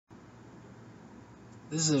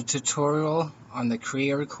This is a tutorial on the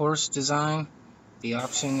creator course design, the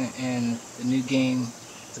option in the new game,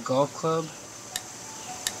 the golf club.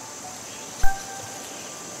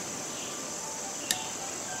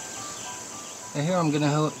 And here I'm going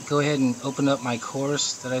to go ahead and open up my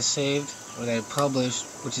course that I saved, or that I published,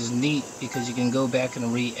 which is neat because you can go back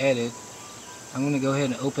and re-edit. I'm going to go ahead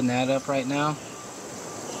and open that up right now.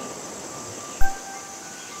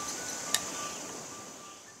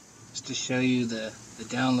 Just to show you the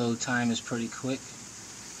download time is pretty quick.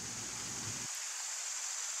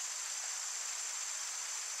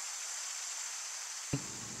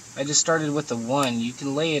 I just started with the 1. You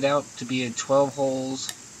can lay it out to be at 12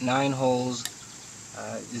 holes, 9 holes,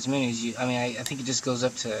 as many as you. I think it just goes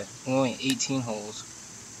up to only 18 holes.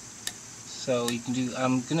 So you can do.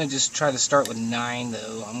 I'm gonna just try to start with 9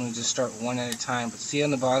 though. I'm gonna just start one at a time. But see on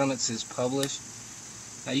the bottom it says publish.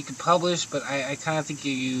 Now you can publish, but I kind of think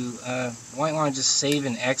you might want to just save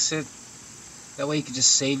and exit. That way you can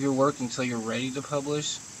just save your work until you're ready to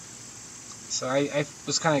publish. So I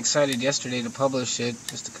was kind of excited yesterday to publish it,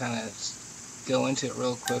 just to kind of go into it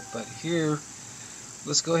real quick. But here,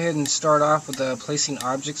 let's go ahead and start off with placing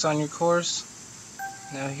objects on your course.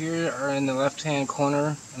 Now here are in the left hand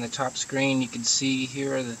corner in the top screen, you can see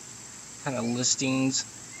here are the kind of listings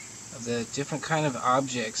of the different kind of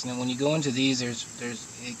objects. And then when you go into these, it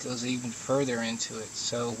goes even further into it.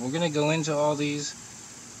 So we're going to go into all these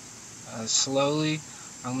slowly.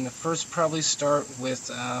 I'm going to first probably start with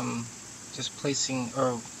just placing,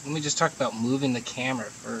 or let me just talk about moving the camera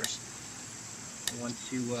first. Once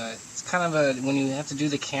you, it's kind of a, when you have to do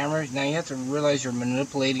the camera, now you have to realize you're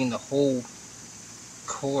manipulating the whole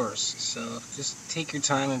course. So just take your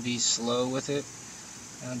time and be slow with it.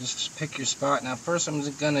 Just pick your spot. Now first I'm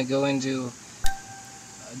just going to go into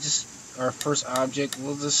just our first object.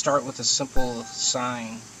 We'll just start with a simple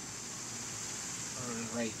sign.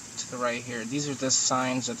 Right to the right here. These are the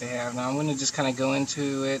signs that they have. Now I'm going to just kind of go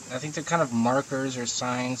into it. I think they're kind of markers or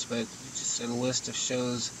signs, but just a list of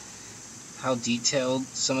shows how detailed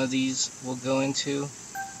some of these will go into.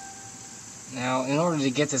 Now in order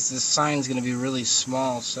to get this sign is going to be really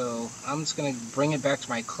small, so I'm just going to bring it back to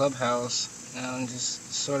my clubhouse now and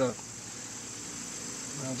just sort of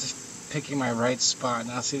just picking my right spot.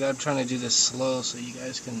 Now see that I'm trying to do this slow so you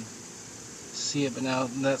guys can see it, but now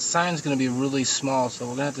that sign is going to be really small, so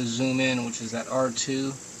we're going to have to zoom in, which is that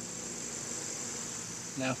R2.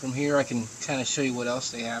 Now from here I can kind of show you what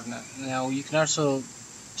else they have. Now you can also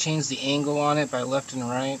change the angle on it by left and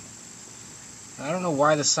right. I don't know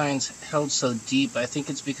why the sign's held so deep. I think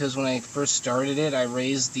it's because when I first started it, I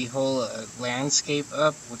raised the whole landscape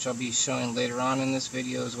up, which I'll be showing later on in this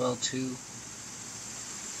video as well too.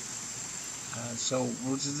 So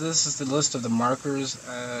this is the list of the markers,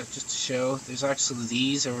 just to show. There's actually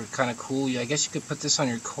these are kind of cool. I guess you could put this on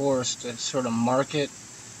your course to sort of mark it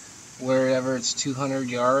wherever it's 200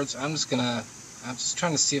 yards. I'm just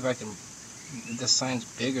trying to see if I can. This sign's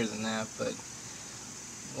bigger than that, but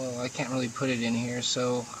well, I can't really put it in here,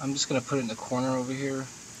 so I'm just gonna put it in the corner over here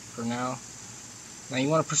for now. Now you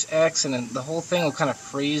want to push X, and then the whole thing will kind of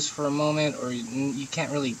freeze for a moment, or you can't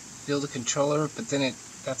really feel the controller, but then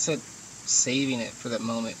that's it. Saving it for that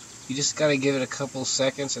moment. You just got to give it a couple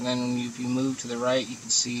seconds, and then if you move to the right, you can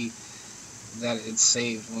see that it's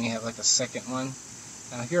saved when you have like a second one.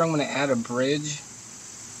 Now here I'm going to add a bridge.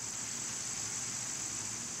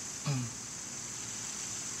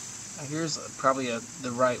 Now here's probably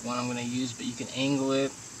the right one I'm going to use, but you can angle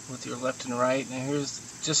it with your left and right. Now here's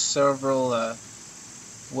just several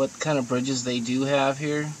what kind of bridges they do have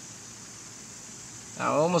here. I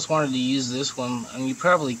almost wanted to use this one. I mean, you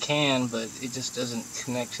probably can, but it just doesn't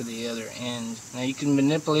connect to the other end. Now you can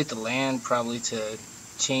manipulate the land probably to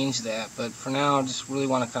change that, but for now I just really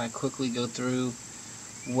want to kind of quickly go through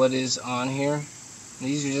what is on here.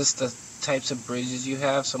 These are just the types of bridges you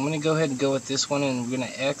have, so I'm going to go ahead and go with this one, and we're going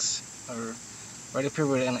to X, or right up here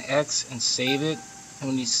we're going to X and save it, and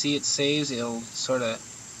when you see it saves, it'll sort of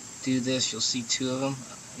do this. You'll see 2 of them,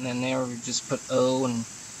 and then there we just put O, and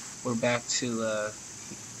we're back to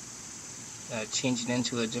change it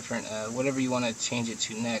into a different, whatever you want to change it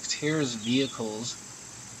to next. Here's vehicles.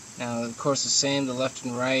 Now, of course, the same, the left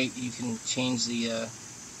and right, you can change the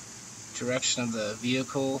direction of the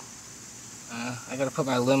vehicle. I got to put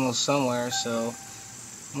my limo somewhere, so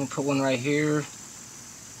I'm going to put one right here.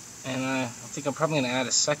 And I think I'm probably going to add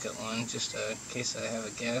a second one, just in case I have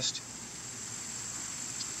a guest.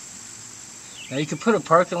 Now you can put a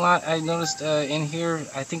parking lot. I noticed in here,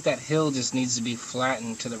 I think that hill just needs to be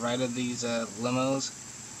flattened to the right of these limos.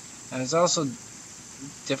 And there's also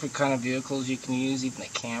different kind of vehicles you can use, even a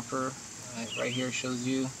camper. Right here shows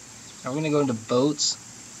you. Now we're going to go into boats,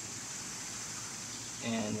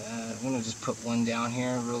 and I'm going to just put one down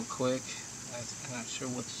here real quick. I'm not sure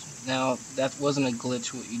what's... Now, that wasn't a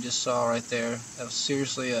glitch, what you just saw right there. That was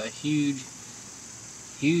seriously a huge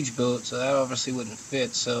boat, so that obviously wouldn't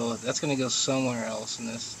fit. So that's going to go somewhere else in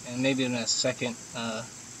this, and maybe in a second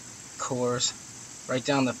course. Right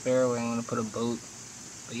down the fairway, I'm going to put a boat.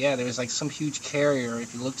 But yeah, there's like some huge carrier.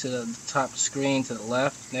 If you look to the top screen to the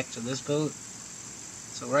left, next to this boat.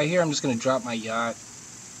 So right here, I'm just going to drop my yacht.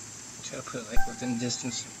 Try to put it like within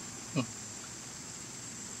distance. I'm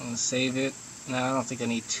going to save it. Now, I don't think I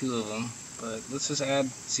need two of them, but let's just add,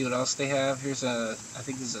 see what else they have. Here's a, I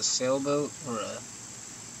think this is a sailboat, or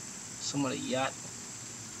somewhat a yacht.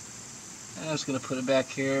 And I'm just going to put it back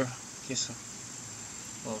here. Get some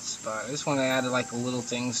little spot. I just want to add like little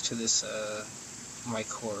things to this my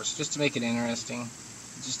course, just to make it interesting,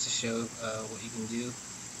 just to show what you can do.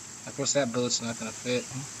 Of course, that boat's not going to fit.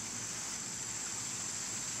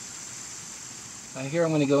 Here I'm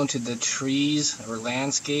going to go into the trees or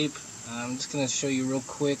landscape. I'm just going to show you real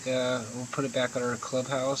quick. We'll put it back at our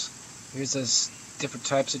clubhouse. Here's this different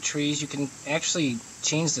types of trees. You can actually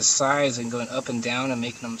change the size and going up and down and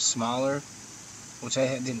making them smaller, which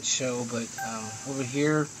I didn't show. But over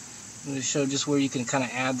here, I'm going to show just where you can kind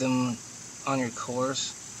of add them on your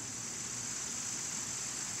course.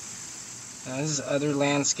 Now this is other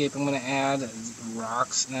landscape I'm going to add,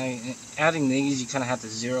 rocks. Now adding these, you kind of have to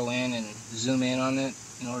zero in and zoom in on it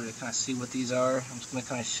in order to kind of see what these are. I'm just going to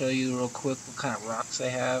kind of show you real quick what kind of rocks they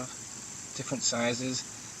have, different sizes.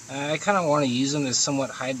 I kind of want to use them to somewhat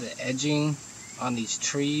hide the edging on these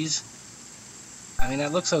trees. I mean,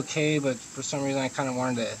 that looks okay, but for some reason I kind of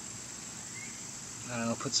wanted to, I don't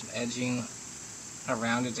know, put some edging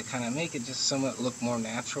around it to kind of make it just somewhat look more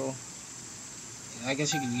natural. I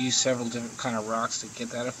guess you could use several different kind of rocks to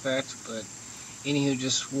get that effect, but anywho,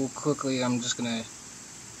 just real quickly, I'm just gonna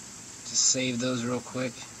just save those real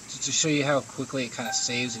quick, just to show you how quickly it kind of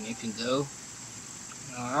saves and you can go.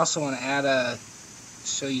 I also want to add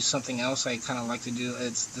show you something else I kind of like to do.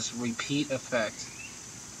 It's this repeat effect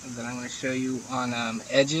that I'm going to show you on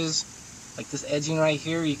edges, like this edging right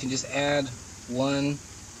here. You can just add one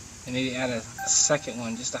and maybe add a second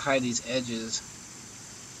one just to hide these edges.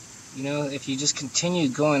 You know, if you just continue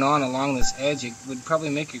going on along this edge, it would probably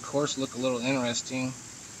make your course look a little interesting.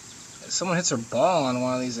 If someone hits their ball on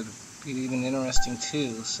one of these, it would be even interesting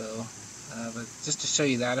too. So, but just to show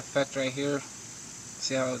you that effect right here,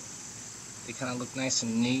 see how they kind of look nice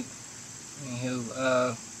and neat.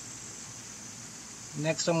 Anywho,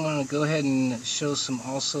 next I'm going to go ahead and show some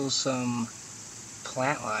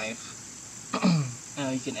plant life.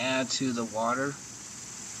 You can add to the water.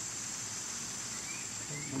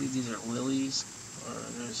 I believe these are lilies, or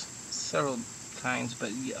there's several kinds,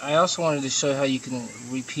 but I also wanted to show how you can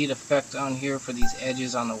repeat effect on here for these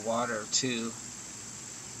edges on the water too.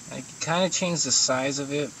 I can kind of change the size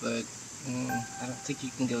of it, but I don't think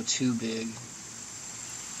you can go too big.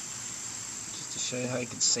 Just to show you how you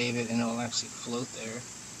can save it and it will actually float there.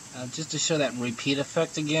 Just to show that repeat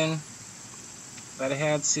effect again that I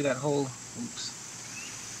had, see that whole, oops.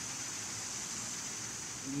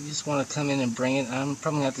 You just want to come in and bring it. I'm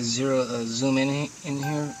probably going to have to zoom in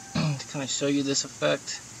here to kind of show you this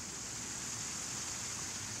effect.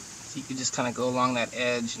 So you can just kind of go along that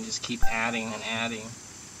edge and just keep adding and adding.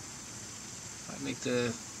 Might make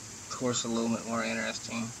the course a little bit more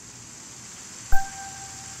interesting.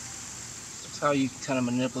 That's how you kind of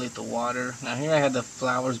manipulate the water. Now here I had the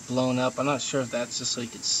flowers blown up. I'm not sure if that's just so you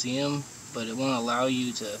could see them, but it won't allow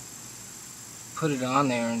you to put it on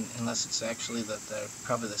there unless it's actually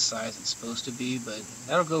probably the size it's supposed to be, but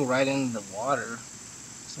that'll go right into the water.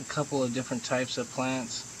 There's a couple of different types of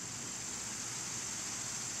plants.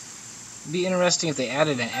 It'd be interesting if they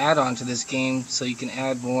added an add-on to this game so you can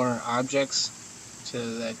add more objects to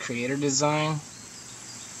the creator design.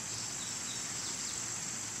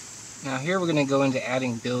 Now here we're going to go into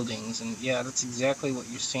adding buildings, and yeah, that's exactly what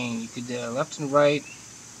you're seeing. You could left and right,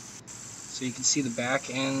 so you can see the back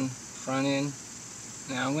end, front end.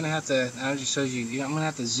 Now I'm going to have to, now it just shows you, I'm going to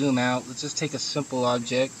have to zoom out. Let's just take a simple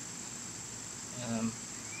object and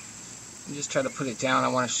just try to put it down. I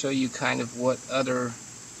want to show you kind of what other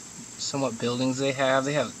somewhat buildings they have.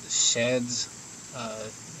 They have sheds.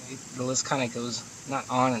 The list kind of goes not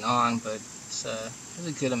on and on, but there's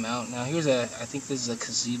a good amount. Now here's I think this is a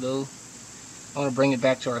gazebo. I want to bring it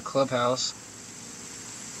back to our clubhouse.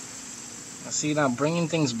 Now see, now bringing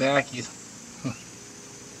things back,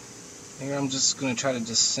 here I'm just going to try to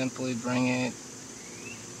just simply bring it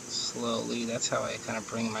slowly. That's how I kind of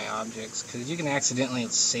bring my objects, because you can accidentally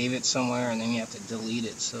save it somewhere and then you have to delete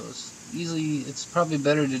it, so it's usually it's probably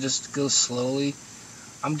better to just go slowly.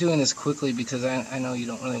 I'm doing this quickly because I know you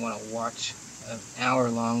don't really want to watch an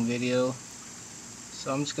hour-long video.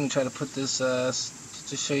 So I'm just going to try to put this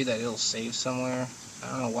to show you that it'll save somewhere. I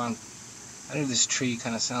don't know why I know this tree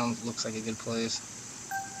kind of looks like a good place.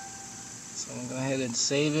 So I'm going to go ahead and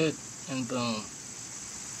save it, and boom.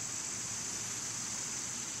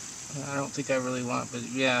 I don't think I really want, but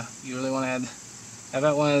yeah, you really want to add, how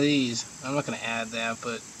about one of these? I'm not going to add that,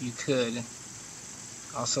 but you could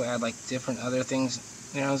also add like different other things.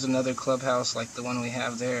 There's another clubhouse like the one we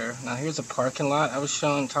have there. Now here's a parking lot I was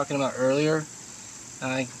talking about earlier.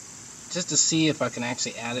 Just to see if I can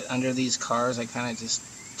actually add it under these cars, I kind of just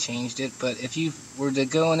changed it. But if you were to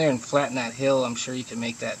go in there and flatten that hill, I'm sure you can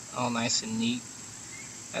make that all nice and neat.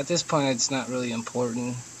 At this point, it's not really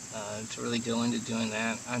important to really go into doing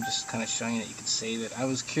that. I'm just kind of showing you that you can save it. I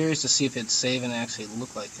was curious to see if it'd save and actually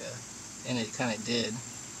look like and it kind of did,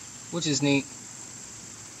 which is neat.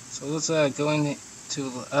 So let's go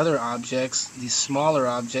into other objects, these smaller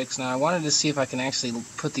objects. Now I wanted to see if I can actually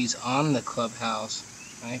put these on the clubhouse.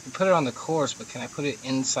 I can put it on the course, but can I put it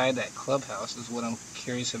inside that clubhouse is what I'm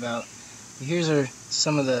curious about. Here's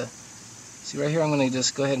some of the, see right here, I'm going to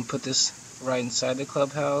just go ahead and put this right inside the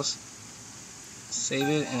clubhouse, save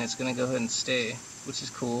it, and it's going to go ahead and stay, which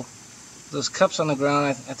is cool. Those cups on the ground,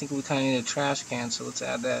 I think we kind of need a trash can, so let's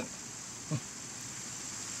add that.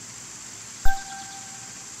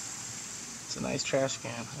 It's a nice trash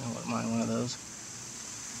can. I wouldn't mind one of those.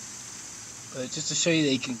 But just to show you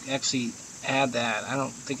that you can actually add that. I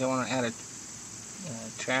don't think I want to add a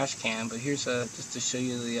trash can, but here's just to show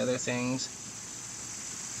you the other things.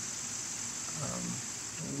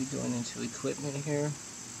 We'll be going into equipment here.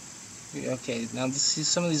 Okay, now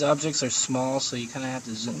some of these objects are small, so you kind of have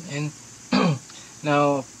to zoom in.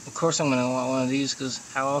 Now, of course, I'm going to want one of these because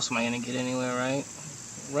how else am I going to get anywhere, right?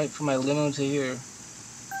 Right from my limo to here.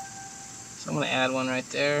 So I'm going to add one right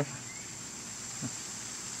there.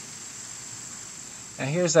 Now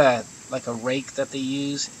here's like a rake that they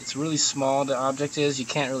use. It's really small, the object is. You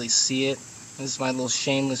can't really see it. This is my little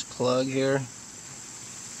shameless plug here.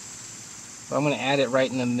 But I'm going to add it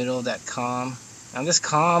right in the middle of that comm. Now this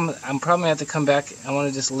comm, I'm probably going to have to come back. I want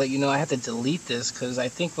to just let you know I have to delete this because I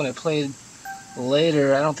think when I play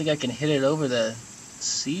later, I don't think I can hit it over the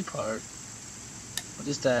C part. But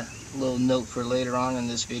just a little note for later on in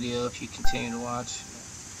this video if you continue to watch.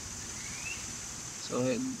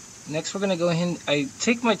 So next we're going to go ahead and I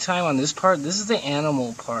take my time on this part. This is the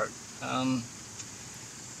animal part.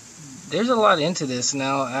 There's a lot into this.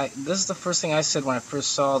 Now this is the first thing I said when I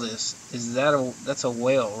first saw this. Is that's a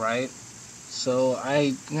whale, right? So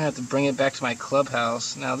I'm going to have to bring it back to my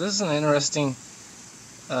clubhouse. Now this is an interesting,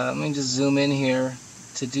 let me just zoom in here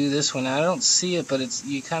to do this one. Now, I don't see it, but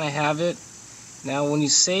you kind of have it. Now when you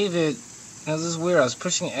save it, now this is weird, I was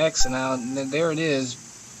pushing X and now there it is.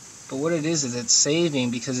 But what it is it's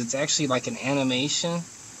saving because it's actually like an animation.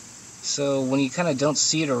 So when you kind of don't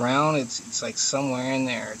see it around, it's like somewhere in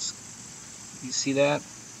there. You see that?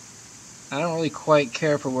 I don't really quite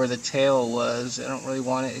care for where the tail was. I don't really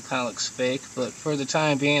want it. It kind of looks fake. But for the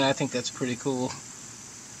time being, I think that's pretty cool.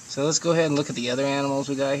 So let's go ahead and look at the other animals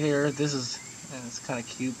we got here. It's kind of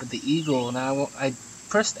cute. But the eagle, now I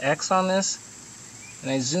pressed X on this. And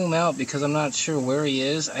I zoom out because I'm not sure where he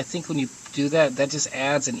is. I think when you do that, that just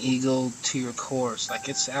adds an eagle to your course. Like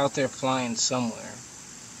it's out there flying somewhere.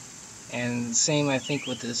 And same I think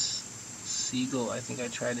with this seagull I think I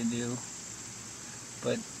tried to do.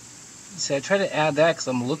 But see, I try to add that because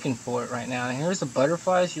I'm looking for it right now. And here's the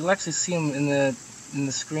butterflies. You'll actually see them in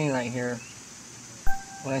the screen right here.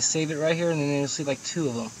 When I save it right here, and then you'll see like 2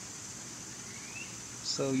 of them.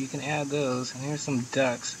 So you can add those. And here's some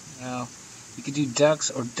ducks. Now, you could do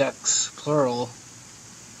ducks or ducks, plural.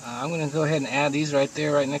 I'm going to go ahead and add these right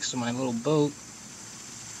there, right next to my little boat.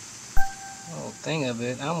 Little thing of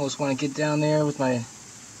it. I almost want to get down there with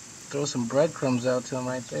throw some breadcrumbs out to them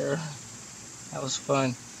right there. That was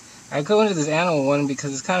fun. I go into this animal one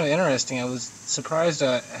because it's kind of interesting. I was surprised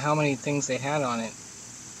at how many things they had on it.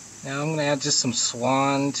 Now I'm going to add just some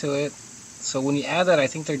swan to it. So when you add that, I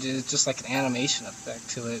think they're just like an animation effect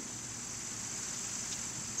to it.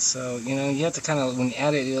 So, you have to kind of, when you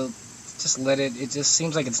add it, you'll just let it just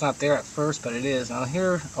seems like it's not there at first, but it is. Now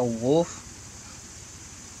here, a wolf.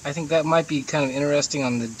 I think that might be kind of interesting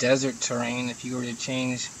on the desert terrain if you were to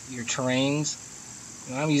change your terrains.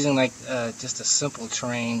 I'm using like just a simple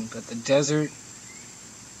terrain, but the desert,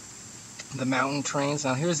 the mountain terrains.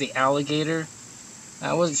 Now here's the alligator.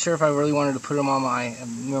 I wasn't sure if I really wanted to put him on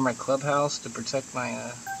near my clubhouse to protect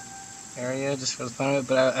my area just for the fun of it,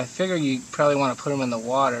 but I figure you probably want to put them in the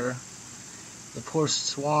water. the poor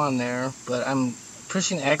swan there, but I'm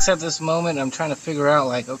pushing X at this moment. I'm trying to figure out,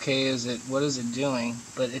 like, okay, what is it doing?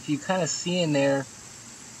 But if you kind of see in there,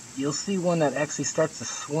 you'll see one that actually starts to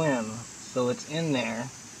swim, so it's in there.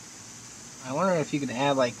 I wonder if you could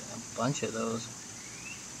add like a bunch of those.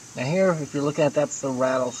 Now here, if you're looking at, that's the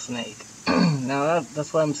rattlesnake. Now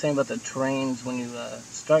that's what I'm saying about the terrains. When you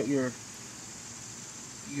start your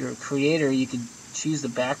creator, you could choose the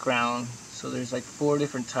background. So there's like 4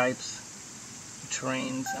 different types of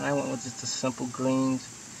terrains, and I went with just the simple greens.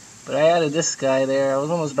 But I added this guy there. I was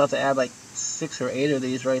almost about to add like 6 or 8 of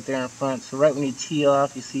these right there in front. So right when you tee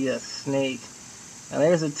off, you see a snake. Now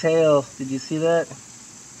there's a tail. Did you see that?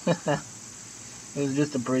 It was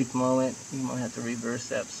just a brief moment. You might have to reverse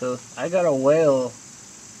that. So I got a whale.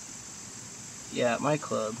 Yeah, at my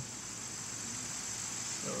club.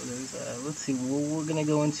 So there's let's see, what we're gonna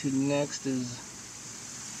go into next is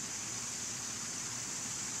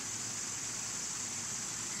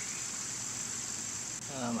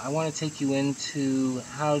I want to take you into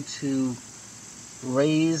how to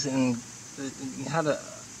raise and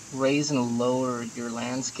lower your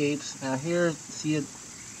landscapes. Now here, see it,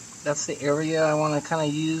 that's the area I want to kind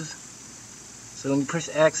of use. So when you push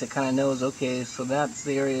X, it kind of knows, okay, so that's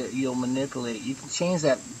the area you'll manipulate. You can change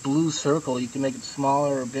that blue circle. You can make it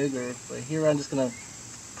smaller or bigger. But here I'm just going to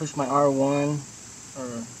push my R1,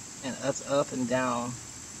 and that's up and down.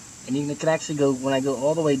 And you can actually go, when I go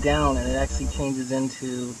all the way down, and it actually changes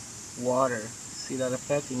into water. See that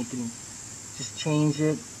effect? And you can just change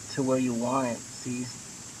it to where you want it. See,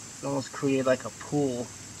 it almost create like a pool.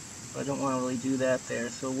 But I don't want to really do that there.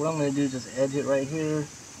 So what I'm going to do is just edge it right here.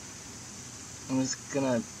 I'm just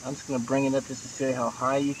gonna bring it up just to show you how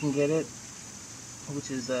high you can get it, which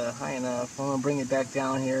is high enough. I'm gonna bring it back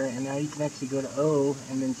down here, and now you can actually go to O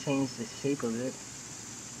and then change the shape of it,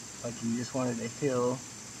 like you just wanted a hill.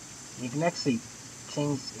 You can actually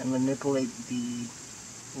change and manipulate the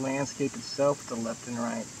landscape itself with the left and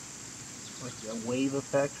right, like a wave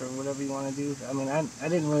effect or whatever you want to do. I mean, I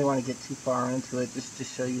didn't really want to get too far into it, just to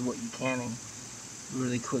show you what you can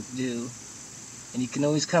really quick do. And you can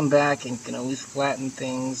always come back and you can always flatten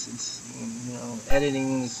things. It's, you know,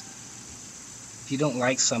 editing is, if you don't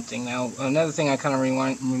like something. Now, another thing I kind of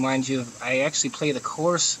remind you of, I actually played a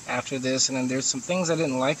course after this, and then there's some things I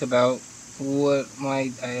didn't like about what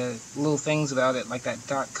my little things about it, like that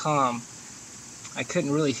 .com. I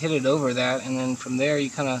couldn't really hit it over that, and then from there you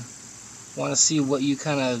kind of want to see what you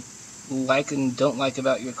kind of like and don't like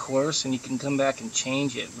about your course, and you can come back and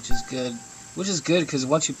change it, which is good. Which is good because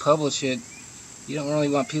once you publish it, you don't really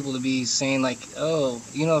want people to be saying like, oh,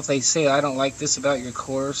 you know, if they say I don't like this about your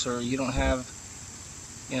course, or you don't have,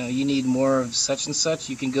 you know, you need more of such and such,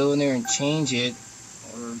 you can go in there and change it,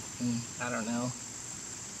 or I don't know.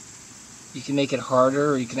 You can make it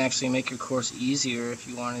harder, or you can actually make your course easier if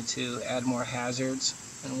you wanted to add more hazards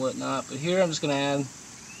and whatnot. But here I'm just going to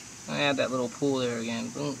add that little pool there again.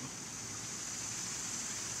 Boom.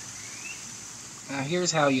 Now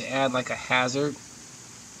here's how you add like a hazard.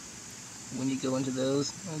 When you go into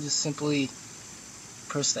those, I'll just simply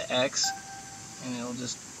press the X, and it'll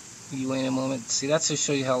just, you wait a moment. See, that's to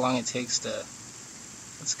show you how long it takes to,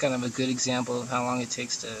 that's kind of a good example of how long it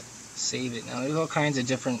takes to save it. Now there's all kinds of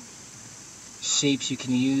different shapes you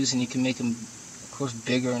can use, and you can make them, of course,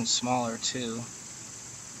 bigger and smaller too.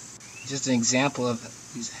 Just an example of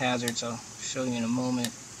these hazards I'll show you in a moment.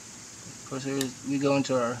 Of course, we go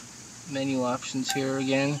into our menu options here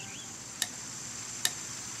again.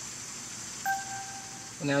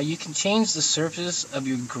 Now you can change the surface of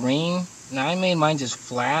your green. Now I made mine just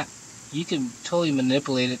flat. You can totally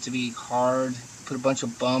manipulate it to be hard, put a bunch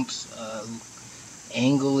of bumps,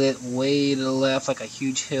 angle it way to the left like a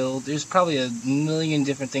huge hill. There's probably a million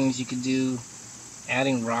different things you could do,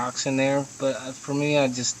 adding rocks in there. But for me, I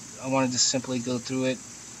wanted to simply go through it.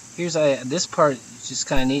 Here's this part is just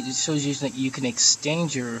kind of neat. It shows you that you can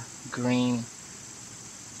extend your green.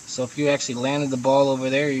 So if you actually landed the ball over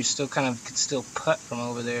there, you still could still putt from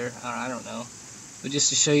over there. I don't know. But just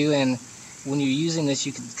to show you, and when you're using this,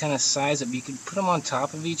 you can kind of size up. You can put them on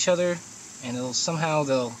top of each other, and they'll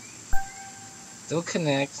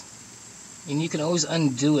connect. And you can always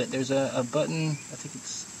undo it. There's a button, I think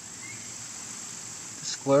it's the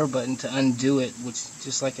square button to undo it, which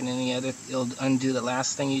just like in any other, it'll undo the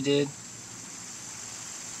last thing you did.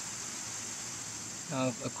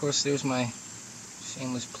 Of course, there's my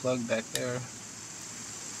shameless plug back there.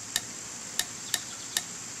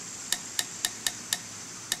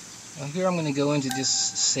 Now here I'm going to go into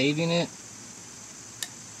just saving it.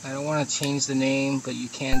 I don't want to change the name, but you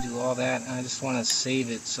can do all that. And I just want to save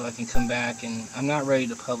it so I can come back, and I'm not ready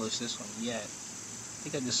to publish this one yet.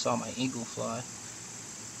 think I just saw my eagle fly.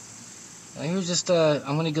 Now here's just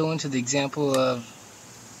I'm going to go into the example of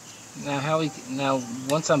now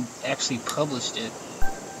once I'm actually published it,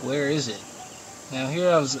 where is it? Now here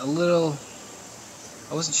I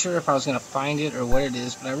wasn't sure if I was going to find it or what it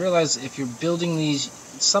is, but I realized if you're building these,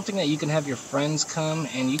 it's something that you can have your friends come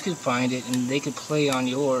and you could find it and they could play on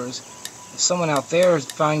yours. If someone out there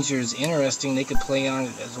finds yours interesting, they could play on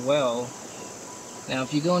it as well. Now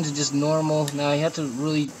if you go into just normal, now you have to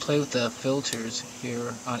really play with the filters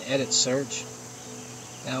here on edit search.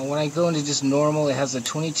 Now when I go into just normal, it has the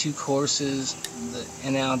 22 courses,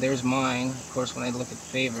 and now there's mine. Of course, when I look at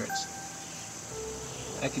favorites,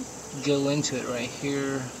 I could go into it right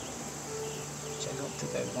here, which I don't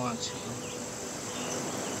think I want to.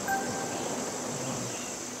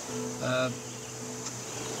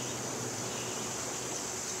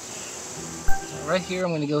 Right here, I'm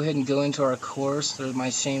going to go ahead and go into our course. There's my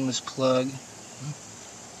shameless plug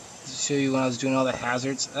to show you when I was doing all the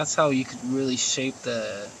hazards. That's how you could really shape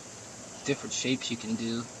the different shapes you can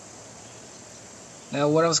do. Now,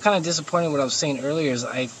 what I was kind of disappointed what I was saying earlier is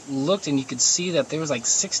I looked and you could see that there was like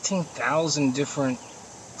 16,000 different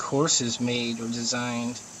courses made or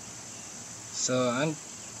designed. So I'm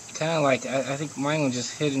kind of like, I think mine was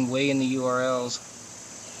just hidden way in the URLs.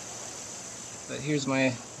 But here's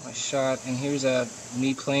my shot, and here's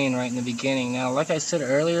me playing right in the beginning. Now, like I said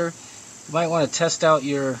earlier, you might want to test out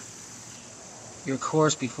your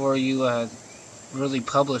course before you really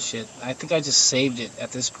publish it. I think I just saved it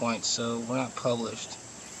at this point, so we're not published.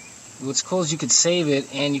 What's cool is you could save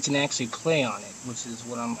it and you can actually play on it, which is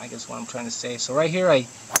what I guess what I'm trying to say. So right here I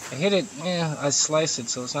hit it, I sliced it,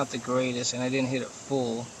 so it's not the greatest, and I didn't hit it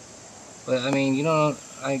full. But I mean, you know,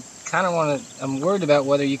 I kind of want to, I'm worried about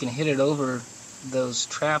whether you can hit it over those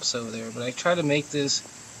traps over there, but I try to make this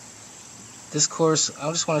course, I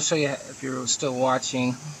just want to show you if you're still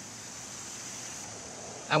watching.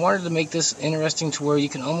 I wanted to make this interesting to where you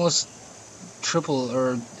can almost triple,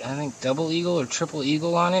 or I think double eagle or triple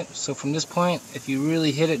eagle on it. So from this point, if you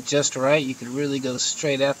really hit it just right, you could really go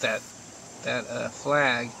straight at that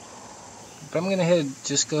flag. But I'm gonna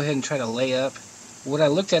just go ahead and try to lay up. What I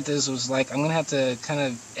looked at this was like, I'm gonna have to kind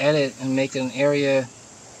of edit and make an area.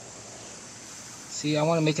 See, I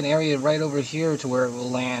want to make an area right over here to where it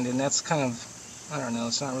will land, and that's kind of, I don't know,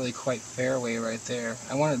 it's not really quite fairway right there.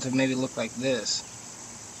 I want it to maybe look like this.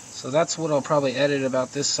 So that's what I'll probably edit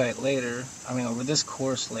about this site later. I mean, over this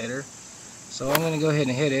course later. So I'm going to go ahead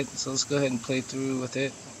and hit it. So let's go ahead and play through with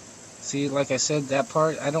it. See, like I said, that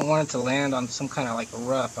part, I don't want it to land on some kind of like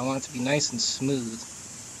rough. I want it to be nice and smooth.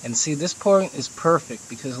 And see, this point is perfect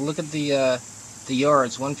because look at the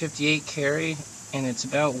yards, 158 carry, and it's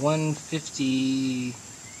about 150.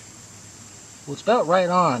 Well, it's about right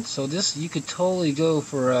on. So this, you could totally go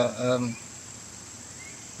for a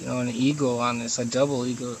you know, an eagle on this, a double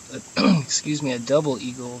eagle, excuse me, a double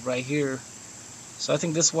eagle right here. So I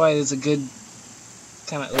think this why is a good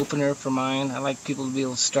kind of opener for mine. I like people to be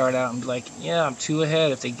able to start out and be like, yeah, I'm 2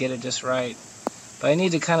 ahead if they get it just right. But I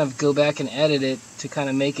need to kind of go back and edit it to kind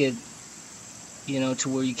of make it, you know, to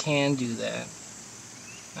where you can do that.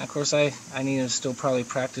 And of course, I need to still probably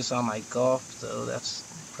practice on my golf, though. That's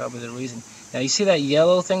probably the reason. Now, you see that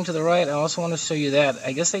yellow thing to the right? I also want to show you that.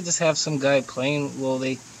 I guess they just have some guy playing, well,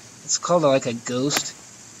 it's called like a ghost.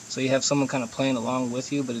 So you have someone kind of playing along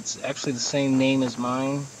with you, but it's actually the same name as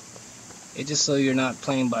mine. It's just so you're not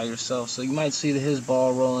playing by yourself. So you might see his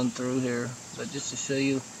ball rolling through here. But just to show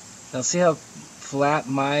you. Now, see how flat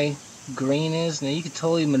my green is? Now, you could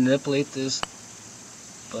totally manipulate this.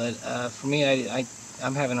 But for me,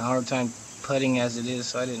 I'm having a hard time putting as it is,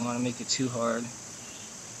 so I didn't want to make it too hard.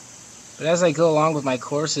 But as I go along with my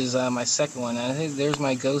courses, my second one, there's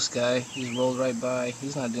my ghost guy. He's rolled right by.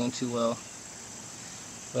 He's not doing too well.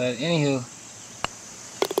 But anywho,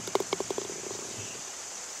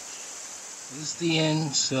 this is the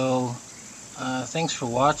end. So thanks for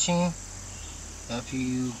watching. If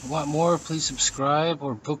you want more, please subscribe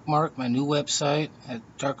or bookmark my new website at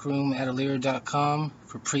darkroomataleer.com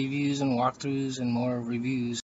for previews and walkthroughs and more reviews.